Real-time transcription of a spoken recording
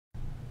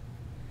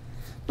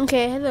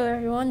Okay, hello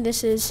everyone.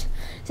 This is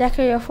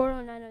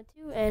Zachary40902,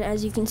 and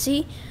as you can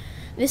see,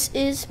 this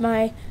is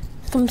my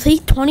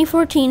complete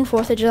 2014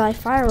 4th of July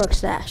fireworks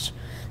stash.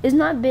 It's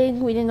not big.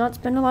 We did not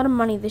spend a lot of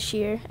money this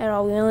year at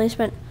all. We only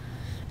spent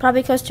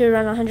probably close to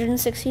around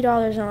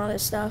 $160 on all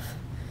this stuff.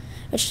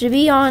 Which, to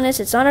be honest,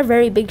 it's not a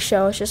very big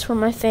show. It's just for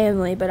my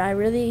family, but I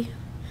really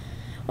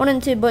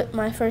wanted to put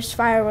my first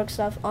fireworks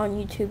stuff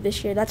on YouTube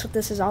this year. That's what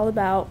this is all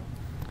about.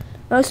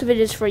 Most of it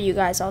is for you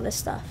guys, all this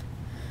stuff.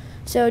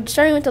 So,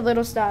 starting with the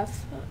little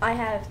stuff, I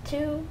have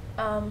two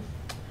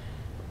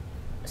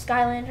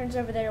sky lanterns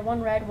over there,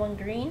 one red, one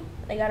green.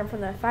 I got them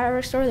from the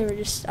fireworks store. They were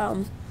just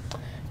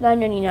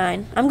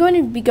 $9.99. I'm going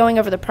to be going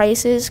over the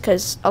prices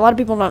because a lot of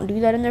people don't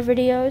do that in their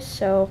videos,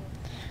 so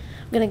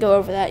I'm going to go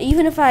over that,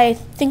 even if I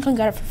think I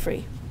got it for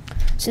free.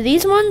 So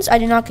these ones, I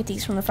did not get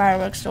these from the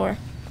fireworks store.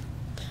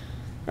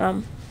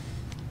 I'm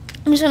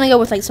just going to go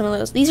with like some of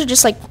those. These are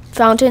just like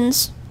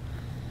fountains.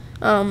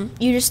 You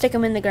just stick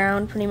them in the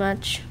ground pretty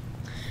much.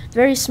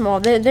 Very small.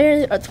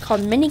 They're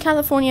called Mini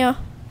California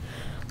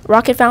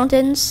rocket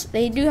fountains.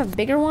 They do have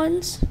bigger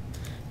ones,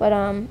 but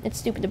it's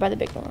stupid to buy the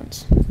bigger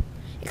ones.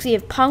 Because you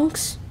have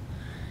punks.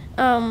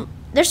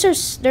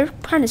 They're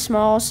kind of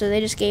small, so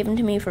they just gave them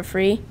to me for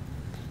free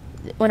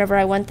whenever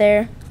I went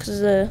there,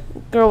 because the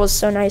girl was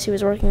so nice who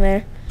was working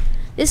there.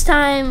 This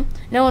time,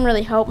 no one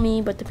really helped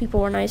me, but the people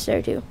were nice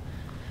there too.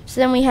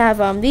 So then we have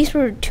these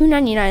were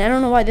 $2.99. I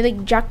don't know why they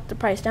like jacked the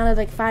price down to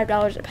like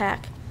 $5 a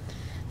pack.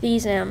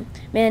 These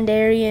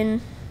Mandarin,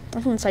 I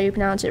think that's how you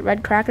pronounce it,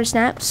 red cracker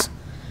snaps.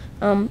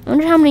 I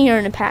wonder how many are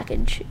in a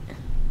package.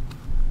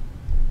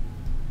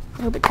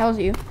 I hope it tells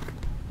you.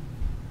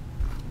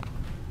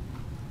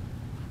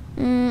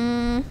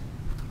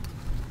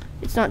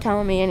 It's not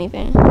telling me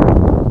anything.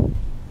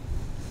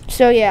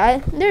 So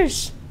yeah,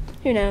 there's,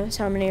 who knows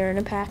how many are in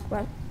a pack.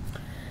 But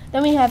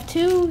then we have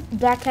two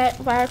Black Cat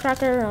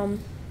firecracker,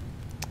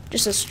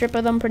 just a strip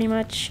of them pretty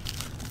much.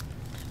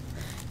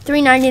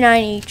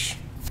 $3.99 each.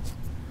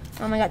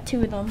 I got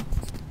two of them.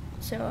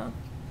 So,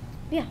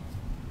 yeah.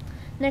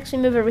 Next we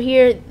move over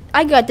here.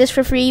 I got this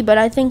for free, but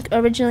I think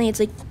originally it's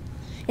like,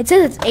 it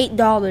says it's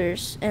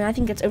 $8, and I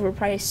think it's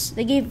overpriced.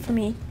 They gave it for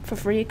me for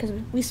free because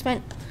we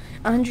spent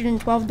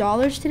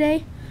 $112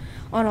 today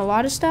on a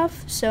lot of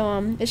stuff.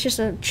 So, it's just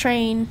a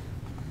train.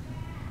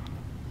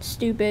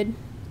 Stupid.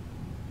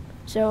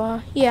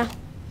 So, yeah.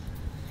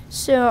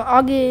 So,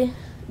 I'll get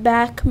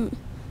back.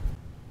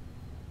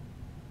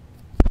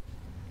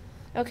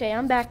 Okay,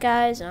 I'm back,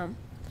 guys.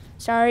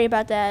 Sorry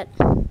about that.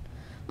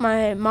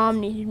 My mom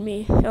needed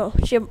me. Oh,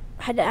 she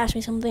had to ask me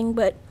something,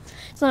 but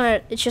it's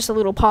not. It's just a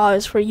little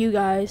pause for you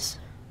guys.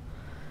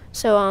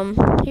 So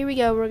here we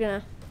go. We're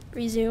gonna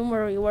resume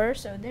where we were.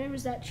 So there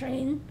was that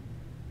train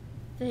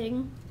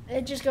thing.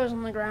 It just goes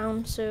on the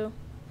ground. So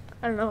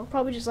I don't know.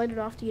 Probably just light it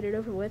off to get it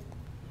over with.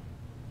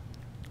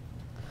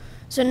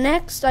 So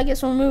next, I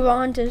guess we'll move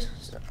on to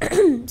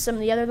some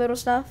of the other little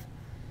stuff.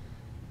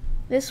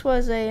 This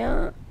was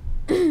a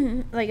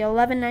like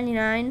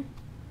 $11.99.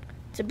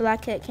 It's a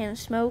Black Cat can of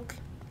smoke.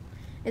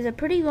 It's a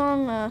pretty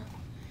long,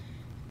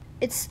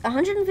 it's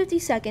 150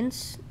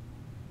 seconds.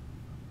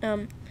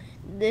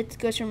 It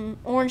goes from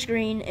orange,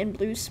 green, and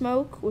blue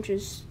smoke, which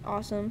is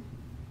awesome.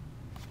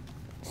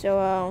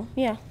 So,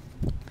 yeah.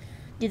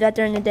 Do that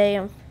during the day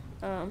on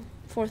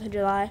 4th of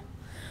July.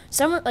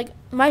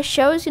 My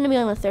show is going to be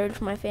on the 3rd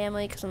for my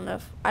family, because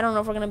I don't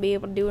know if we're going to be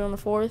able to do it on the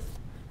 4th.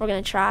 We're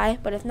going to try,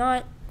 but if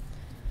not,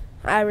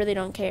 I really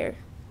don't care,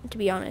 to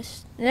be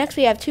honest. Next,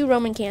 we have two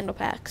Roman candle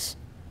packs.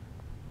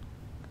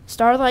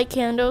 Starlight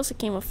candles. It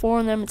came with 4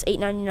 of them. It's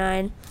 $8.99.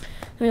 Then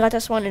we got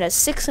this one. It has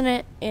 6 in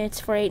it.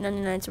 It's for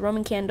 $8.99. It's a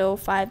Roman candle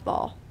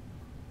 5-ball.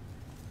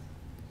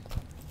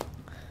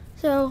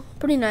 So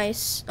pretty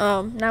nice.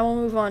 Now we'll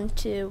move on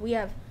to, we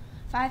have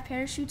 5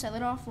 parachutes. I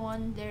lit off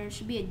one. There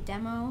should be a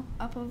demo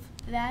up of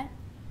that.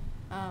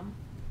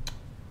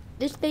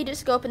 They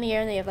just go up in the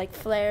air and they have like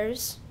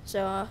flares.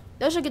 So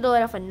those are good to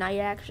light off at night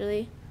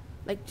actually.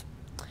 Like,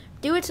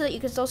 do it so that you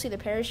can still see the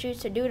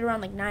parachutes. So do it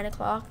around like 9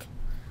 o'clock.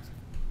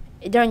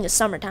 During the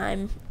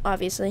summertime,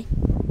 obviously.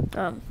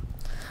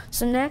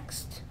 So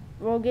next,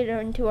 we'll get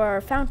into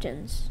our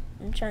fountains.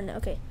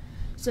 Okay.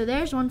 So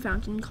there's one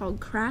fountain called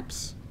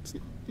Craps. It's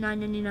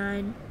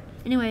 $9.99.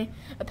 Anyway,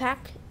 a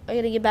pack, I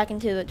gotta get back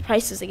into the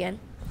prices again.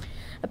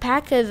 A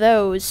pack of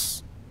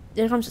those,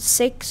 there comes with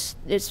 6,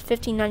 it's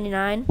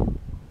 $15.99.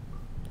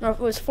 Or it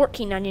was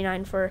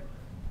 $14.99 for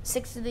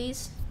 6 of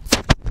these.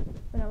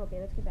 But no, okay,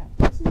 let's get back.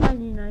 This is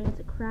 $9.99, it's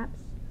a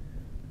Craps.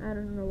 I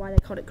don't know why they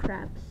called it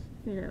Craps.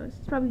 Who knows?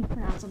 It's probably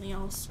pronounced something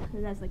else.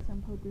 It has like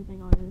some poker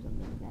thing on it or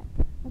something like that.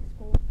 That's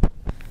cool.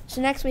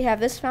 So next we have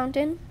this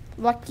fountain,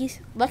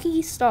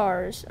 Lucky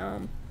Stars,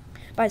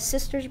 by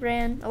Sisters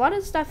brand. A lot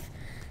of the stuff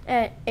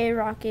at A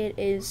Rocket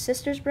is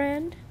Sisters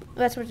brand.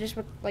 That's what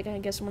like I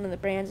guess one of the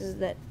brands is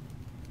that.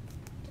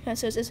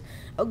 So it says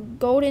a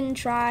golden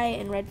try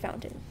and red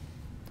fountain.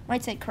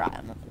 Might say cry.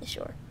 I'm not really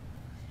sure.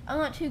 I'm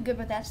not too good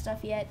with that stuff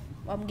yet.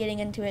 I'm getting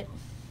into it.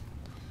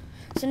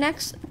 So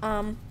next,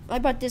 I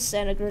bought this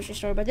at a grocery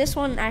store, but this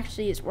one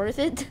actually is worth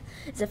it.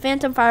 It's a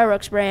Phantom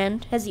Fireworks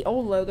brand. Has the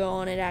old logo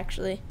on it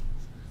actually.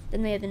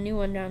 Then they have the new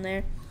one down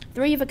there.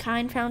 3 of a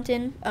kind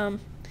fountain.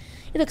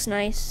 It looks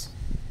nice.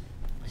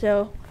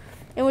 So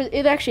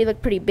it actually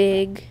looked pretty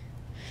big.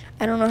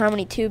 I don't know how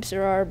many tubes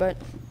there are, but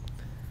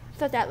I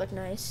thought that looked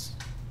nice.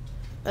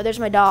 Oh, there's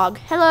my dog.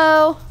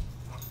 Hello.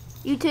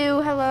 You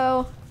too.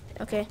 Hello.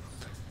 Okay.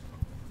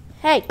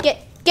 Hey,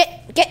 get.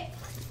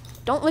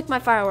 Don't lick my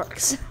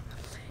fireworks.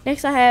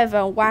 Next, I have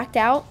Wacked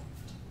Out.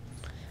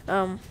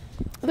 It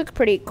looked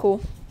pretty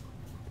cool.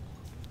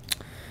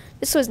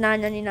 This was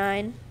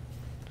 $9.99,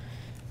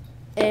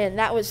 and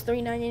that was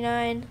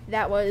 $3.99.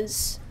 That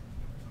was,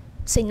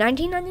 say,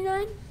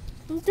 $19.99.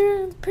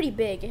 They're pretty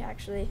big,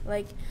 actually.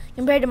 Like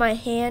compared to my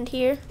hand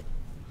here.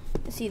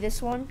 You see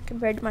this one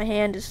compared to my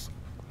hand is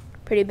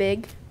pretty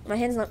big. My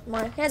hand's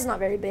not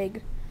very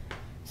big.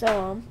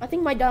 So I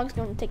think my dog's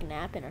going to take a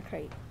nap in our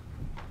crate.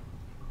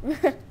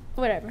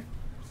 Whatever.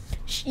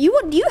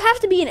 You have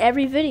to be in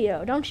every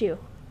video, don't you?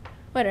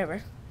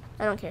 Whatever.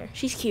 I don't care.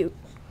 She's cute.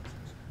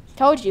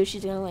 Told you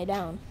she's gonna lay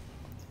down.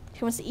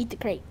 She wants to eat the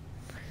crate.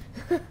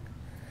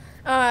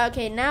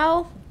 Okay,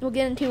 now we'll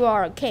get into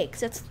our cakes.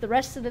 That's the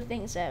rest of the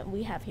things that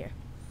we have here.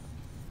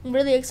 I'm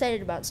really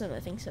excited about some of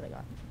the things that I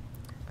got.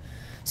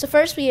 So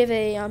first we have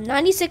a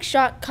 96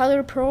 shot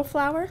color pearl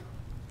flower.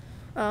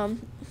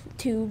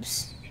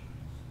 Tubes.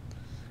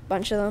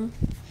 Bunch of them.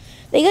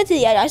 They get to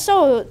the end. I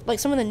saw like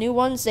some of the new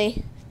ones,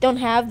 they don't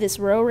have this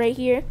row right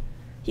here.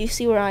 You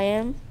see where I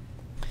am?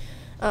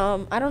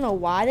 I don't know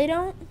why they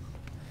don't,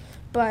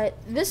 but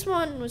this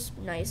one was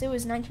nice. It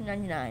was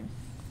 $19.99.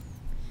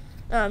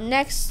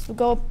 Next, we'll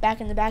go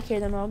back in the back here,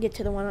 then I'll get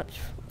to the one up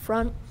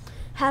front.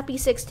 Happy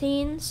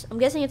 16s. I'm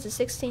guessing it's a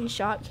 16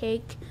 shot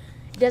cake.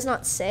 It does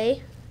not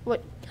say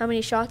how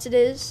many shots it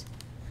is.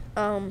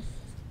 So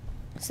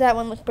that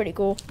one looks pretty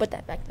cool. Put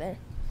that back there.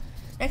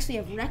 Next, we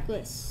have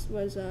Wreckless.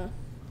 Was I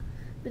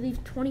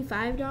believe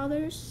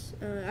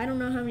 $25. I don't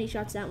know how many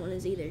shots that one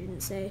is either. It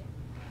didn't say,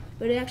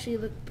 but it actually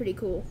looked pretty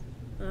cool.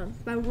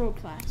 By World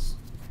Class.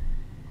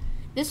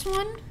 This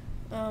one,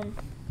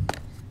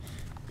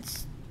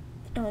 it's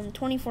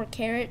 24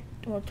 karat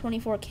or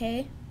 24K.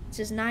 It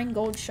says 9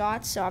 gold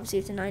shots, so obviously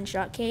it's a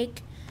 9-shot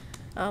cake.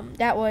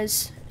 That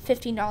was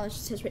 $15. It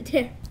says right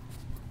there.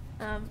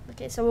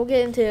 Okay, so we'll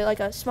get into like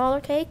a smaller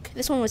cake.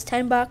 This one was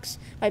 $10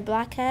 by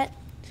Black Hat.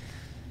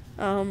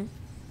 I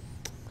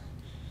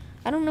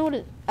don't know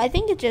what I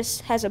think it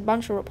just has a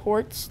bunch of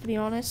reports, to be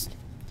honest.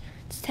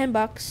 It's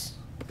 $10.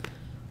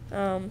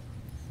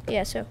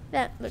 Yeah, so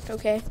that looked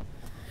okay.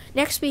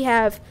 Next we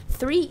have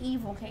 3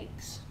 evil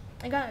cakes.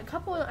 I got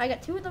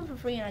 2 of them for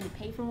free and I had to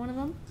pay for one of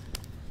them.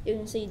 You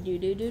can see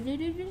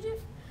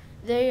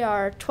They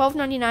are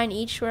 $12.99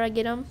 each where I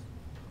get them.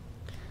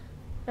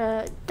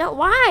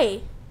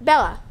 Why?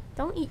 Bella,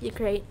 don't eat your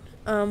crate.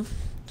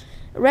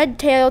 Red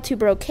tail to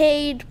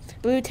brocade,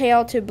 blue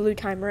tail to blue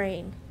time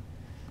rain.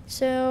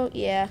 So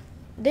yeah,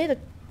 they look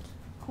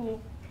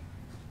cool.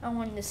 I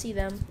wanted to see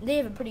them. They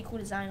have a pretty cool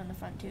design on the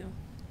front too.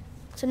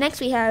 So next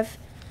we have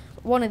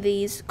one of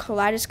these,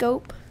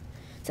 Kaleidoscope.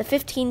 It's a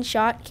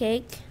 15-shot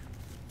cake.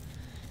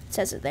 It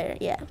says it there,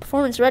 yeah.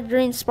 Performance red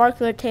green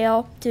sparkler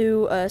tail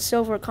to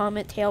silver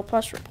comet tail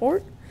plus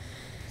report.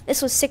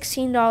 This was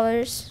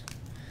 $16.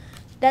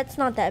 That's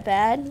not that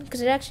bad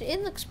because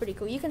it looks pretty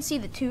cool. You can see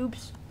the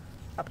tubes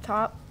up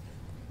top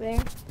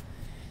there.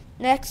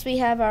 Next we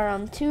have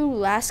our 2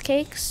 last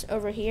cakes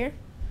over here.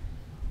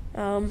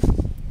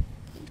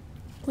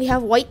 We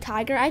have White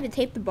Tiger. I had to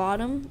tape the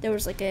bottom. There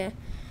was it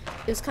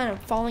was kind of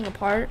falling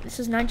apart. This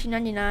is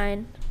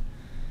 $19.99.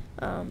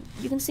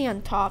 You can see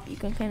on top, you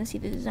can kind of see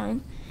the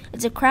design.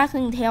 It's a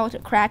crackling tail to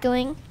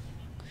crackling.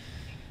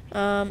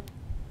 I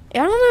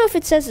don't know if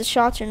it says the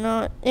shots or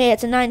not. Yeah,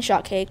 it's a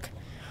 9-shot cake.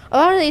 A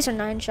lot of these are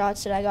 9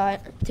 shots that I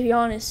got. To be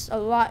honest, a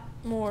lot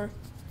more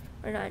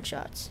are 9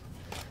 shots.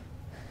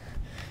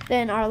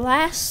 Then our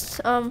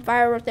last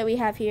firework that we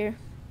have here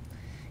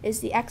is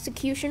the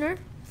Executioner,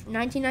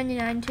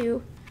 $19.99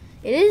 too.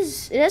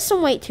 It has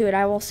some weight to it,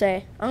 I will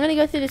say. I'm gonna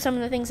go through some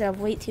of the things that have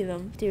weight to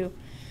them too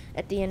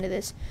at the end of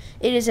this.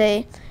 It is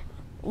a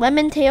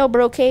lemon tail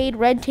brocade,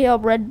 red tail,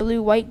 red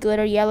blue, white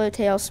glitter, yellow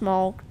tail,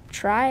 small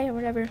try or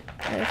whatever.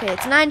 Okay,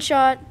 it's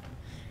 9-shot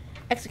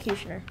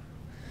Executioner.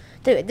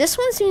 Dude, this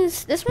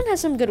one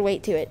has some good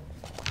weight to it.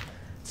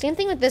 Same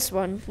thing with this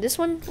one. This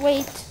one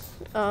weight.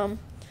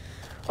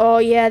 Oh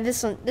yeah,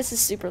 this is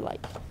super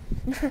light.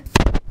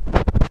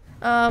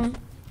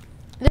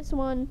 This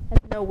one has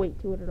no weight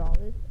to it at all.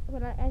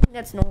 But I think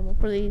that's normal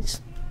for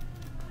these.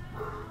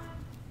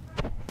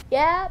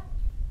 Yeah.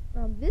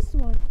 This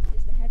one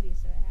is the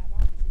heaviest that I have.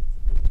 Obviously, it's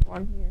the biggest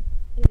one here.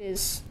 It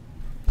is.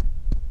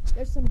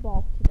 There's some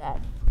bulk to that.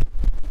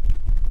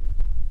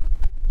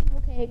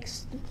 Evil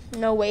cakes,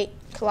 no weight.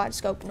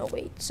 Kaleidoscope, no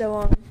weight.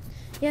 So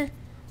yeah.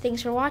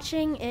 Thanks for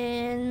watching,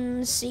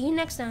 and see you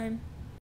next time.